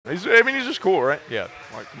I mean, he's just cool, right? Yeah.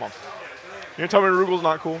 Like, come on. You tell me Rugel's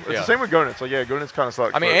not cool? It's the same with Gonitz. Like, yeah, Gonitz kind of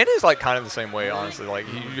sucks. I mean, Andy's like kind of the same way, honestly. Like,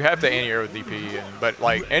 you have to anti-air with DP, but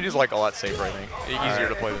like Andy's like a lot safer, I think. Easier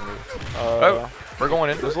to play than Rugel. Oh, we're going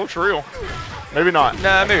in. This looks real. Maybe not.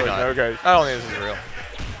 Nah, maybe not. Okay. I don't think this is real.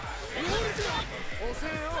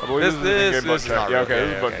 I believe this is not real. Yeah, okay.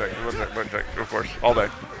 This is button check, of course, all day.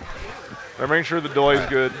 They're making sure the delay's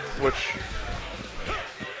good, which.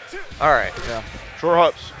 All right. Yeah. Short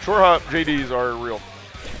hop JDs are real.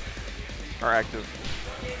 Are active.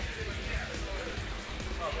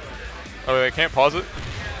 Oh, they can't pause it?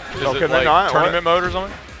 Is can it they like not? tournament mode or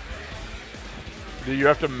something? Do you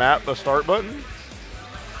have to map a start button?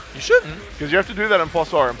 You shouldn't. Because you have to do that in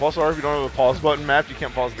Plus R. In Plus R, if you don't have a pause button mapped, you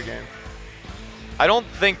can't pause the game. I don't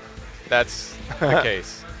think that's the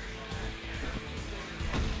case.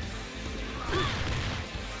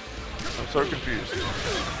 I'm so confused.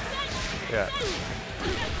 Yeah.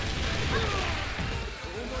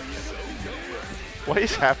 What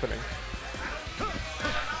is happening?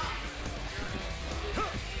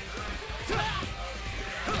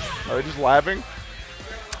 Are they just labbing?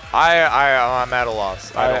 I'm at a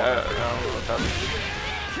loss. I don't know what's happening.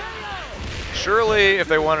 Surely, if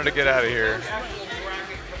they wanted to get out of here,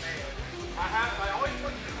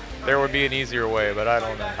 there would be an easier way, but I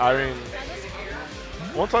don't know. I mean,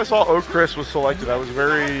 once I saw Oak Chris was selected, I was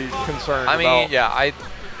very concerned. I mean, yeah,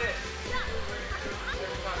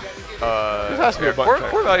 this has to be a button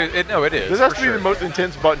check. CoreValues, no, it is. This has to be the most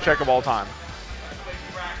intense button check of all time.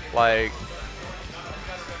 Like,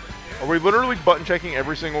 are we literally button checking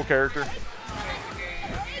every single character?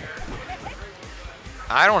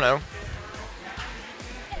 I don't know.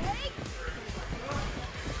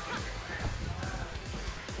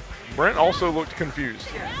 Brent also looked confused.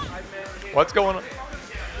 What's going on?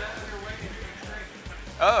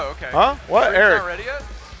 Oh, okay. Huh? What, Are Eric? Not ready yet?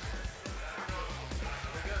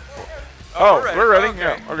 Oh, we're ready. Okay.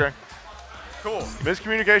 Yeah. Okay. Cool.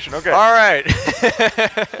 Miscommunication. Okay. All right.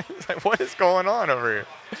 Like, what is going on over here?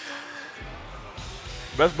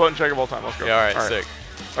 Best button check of all time. Let's go. Yeah, all right. Sick.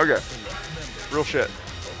 Okay. Real shit.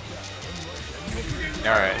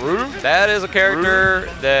 All right. Rue? That is a character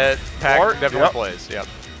that Pac Bart? definitely plays. Yep.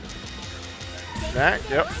 Mac?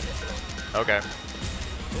 Yep. Okay.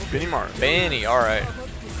 Benny Martin. Benny. All right.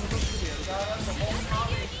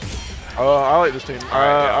 I like this team.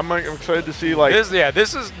 yeah. I'm excited to see like.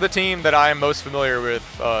 This is the team that I am most familiar with.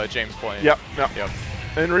 James playing. Yep.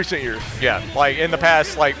 In recent years. Yeah, like in the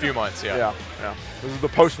past few months. Yeah. Yeah. This is the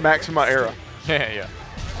post Maxima era. Yeah.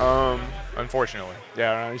 Unfortunately.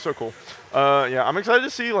 Yeah, he's so cool. Yeah, I'm excited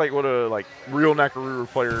to see like what a real Nakaruru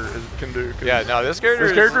player can do. Yeah, no, this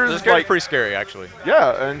character is pretty scary actually.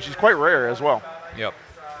 Yeah, and she's quite rare as well. Yep.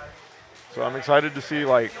 So I'm excited to see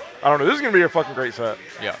I don't know, this is gonna be a fucking great set.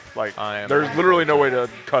 Yeah. There's literally no way to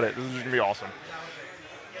cut it. This is gonna be awesome.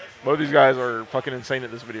 Both these guys are fucking insane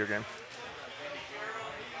at this video game.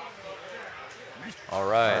 All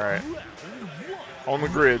right. On the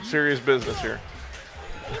grid, serious business here.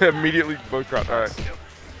 Immediately both dropped. All right.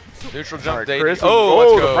 Neutral jump. Right, Chris. Let's the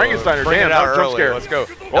go. Frankensteiner. Bring Damn, it out that jump early. scare. Let's go.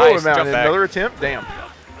 Oh, Nice, man, jump back. another attempt. Damn.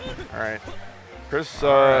 All right. Chris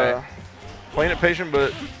playing it patient,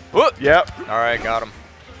 but yep. All right, got him.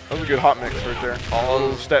 That was a good hot mix right there.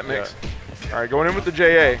 All step mix. All right, going in with the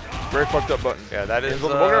JA. Very fucked up button. Yeah, that is.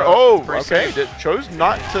 Okay. Chose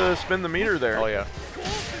not to spin the meter there. Oh yeah.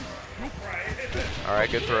 All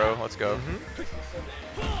right, good throw. Let's go.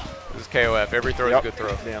 This is KOF. Every throw is a good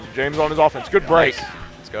throw. Damn. James on his offense. Good break. Nice.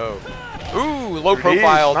 Let's go. Ooh, low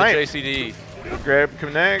profile to JCD. Grab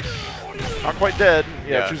connects. Not quite dead.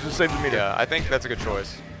 Yeah, chooses to save the meter. Yeah, I think that's a good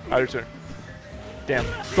choice. I do too. Damn.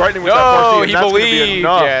 Threatening with that Farsi, he believed.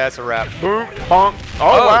 Yeah, that's a wrap. Boom. Bonk.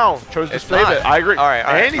 Oh, wow. Chose to save it. I agree. All right,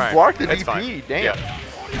 and he blocked the that's DP. Fine. Damn.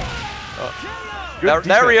 Yeah.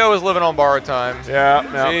 That Rio was living on borrowed time.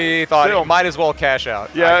 Yeah. He thought he might as well cash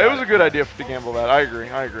out. Yeah, it was a good idea to gamble that. I agree.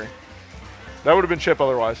 That would have been chip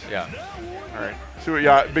otherwise. Yeah. All right. See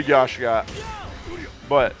what Big Yash got.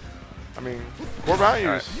 But, I mean,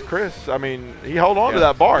 CoreValues, Chris, I mean, he held on to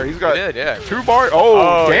that bar. He's got 2 bars.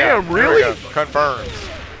 Oh, damn, really? Confirms.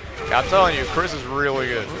 Yeah, I'm telling you, Chris is really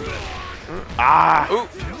good. Ooh.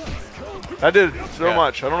 That did so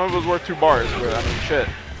much. I don't know if it was worth 2 bars, but I mean, shit.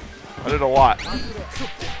 I did a lot.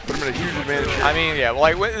 Put him in a huge advantage here. I mean, yeah,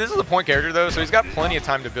 this is a point character though, so he's got plenty of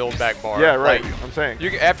time to build back bar. Yeah, right. I'm saying.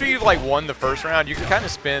 After you've won the first round, you can kind of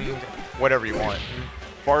spin whatever you want.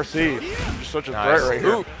 Farsi, just such a threat right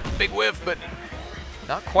here. Ooh, big whiff, but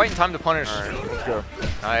not quite in time to punish. All right, let's go.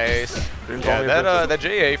 Nice. Yeah, that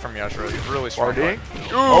JA from Yashiro is really strong.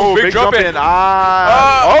 Ooh, big jump in.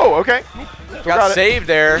 Okay. got saved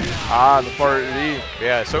there. Ah, the part D.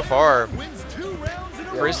 Yeah, so far,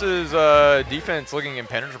 Chris's defense looking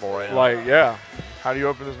impenetrable right now. Like, yeah. How do you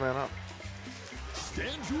open this man up?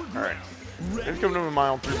 All right. He's coming in with my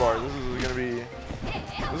own 3 bars. This is going to be...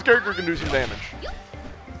 This character can do some damage.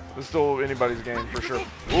 This is still anybody's game for sure.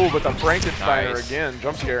 Ooh, but the Frankensteiner again.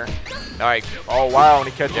 Jump scare. Nice. Oh, wow. And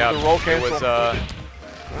he catches the roll cancel.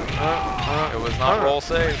 It was not roll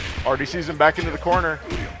safe. RDC's him back into the corner.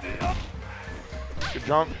 Good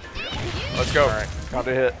jump. Let's go. All right. Got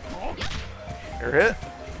to hit. Air hit.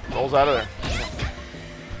 Rolls out of there.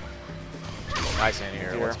 Nice in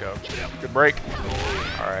here. Let's go. Good break.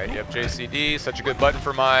 All right. Yep. JCD. Such a good button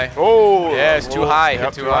for my. Oh. Yeah, it's too high.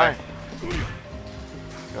 Hit too high.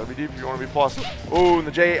 Gotta be deep if you want to be plus. Oh, and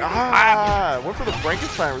the J. Went for the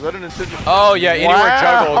Frankenstein. Was that an incision? Oh yeah, anywhere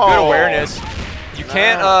juggle. Good awareness. You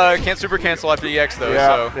can't super cancel after EX though.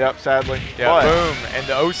 Yeah. So. Yep. Sadly. Yeah. Boom. And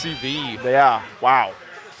the OCV. Yeah. Wow.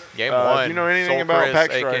 Game 1. Do you know anything about Chris,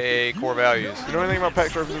 PacStrife? AKA CoreValues. If you know anything about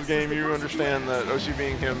PacStrife in this game, you understand that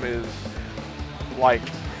OCVing him is like.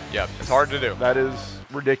 Yep. It's hard to do. That is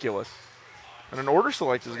ridiculous. And an order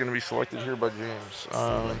select is going to be selected here by James.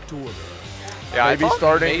 Yeah, maybe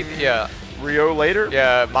starting Rio later?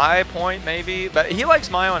 Yeah, my point maybe. But he likes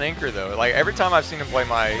Mai on Anchor, though. Like, every time I've seen him play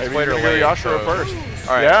Mai, he's played her late. Maybe Yashiro first.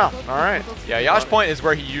 All right. Yeah, all right. Yeah, Yash Point is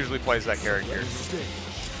where he usually plays that character.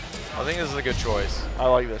 I think this is a good choice. I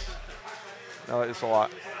like this. I like this a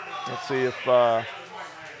lot. Let's see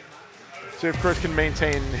if Chris can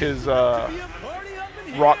maintain his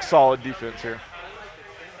rock solid defense here.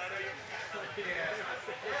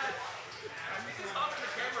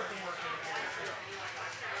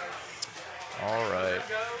 All right.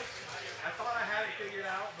 I thought I had it figured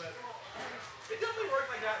out, but it definitely worked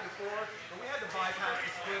like that before. But we had to bypass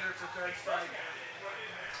the splitter for third strike.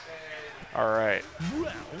 All right.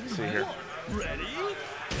 Let's see here.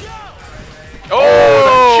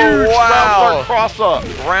 Oh, huge wow. Round start cross up.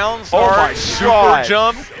 Round start, my super God.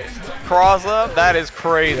 jump, cross up. That is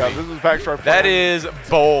crazy. Yeah, this is PacStrife. That is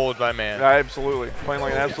bold, my man. Yeah, absolutely. Playing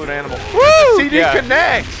like an absolute animal. Woo! CD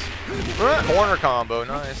connects. Corner combo,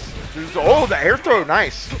 nice. Oh, the air throw,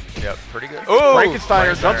 nice. Yep, pretty good. Oh,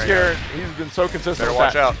 Frankensteiner jump scare. He's been so consistent. Better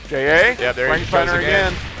watch out. JA. Yeah, there he goes Frankensteiner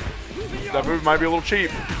again. That move might be a little cheap.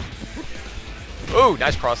 Ooh,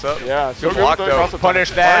 nice cross up. Yeah, good block though.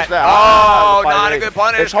 Punish that. Oh, not a good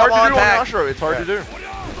punish. It's hard to do on Yashiro. It's hard to do.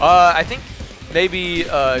 I think maybe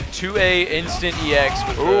 2A instant EX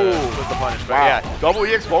was the punish. But yeah, double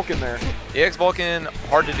EX Vulcan there. EX Vulcan,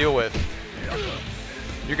 hard to deal with.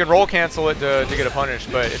 You can roll cancel it to get a punish,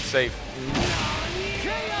 but it's safe.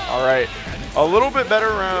 All right. A little bit better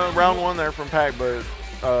round 1 there from Pac, but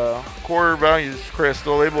CoreValues, Chris,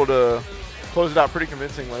 still able to close it out pretty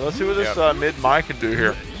convincingly. Let's see what this mid-Mai can do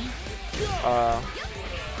here.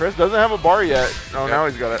 Chris doesn't have a bar yet. Oh, now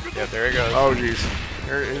he's got it. Yeah, there he goes. Oh, jeez.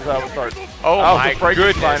 Here's how it starts. Oh, my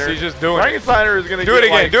goodness. He's just doing it. Frankensteiner is going to do it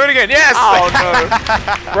again. Do it again. Yes. Oh, no.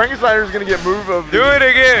 Frankensteiner is going to get move of do it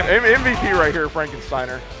again. MVP right here,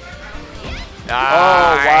 Frankensteiner.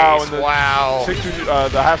 Nice. Oh, wow.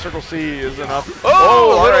 And the half circle C is enough.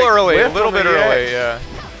 Oh, a little early. A little bit early, yeah.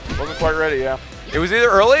 Wasn't quite ready, yeah. It was either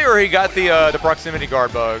early or he got the proximity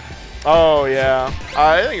guard bug. Oh, yeah.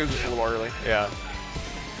 I think it was just a little early. Yeah.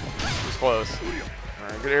 It was close. All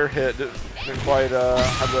right, good air hit. Didn't quite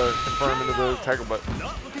have to confirm into the tackle, but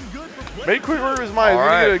made quick work of his mind. He's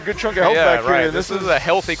going to get a good chunk of health back here. And this is a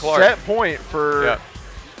healthy Clark. Set point for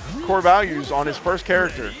CoreValues on his first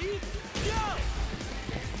character.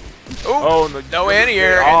 Oh, no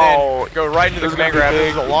anti-air, and then go right into the command grab.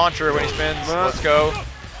 This is a launcher when he spins. Let's go.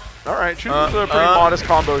 All right, chooses a pretty modest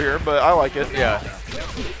combo here, but I like it. Yeah.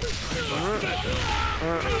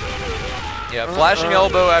 Flashing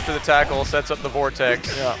elbow after the tackle sets up the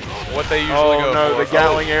vortex. Yeah. What they usually go for. The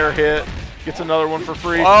Gatling air hit. Gets another one for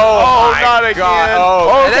free. Oh not again.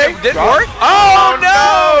 Oh, okay. It didn't work? Oh,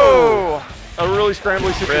 no! A really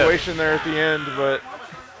scrambly situation there at the end, but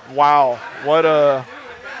wow. What a...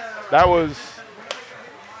 That was...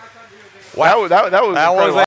 Wow. That was incredible.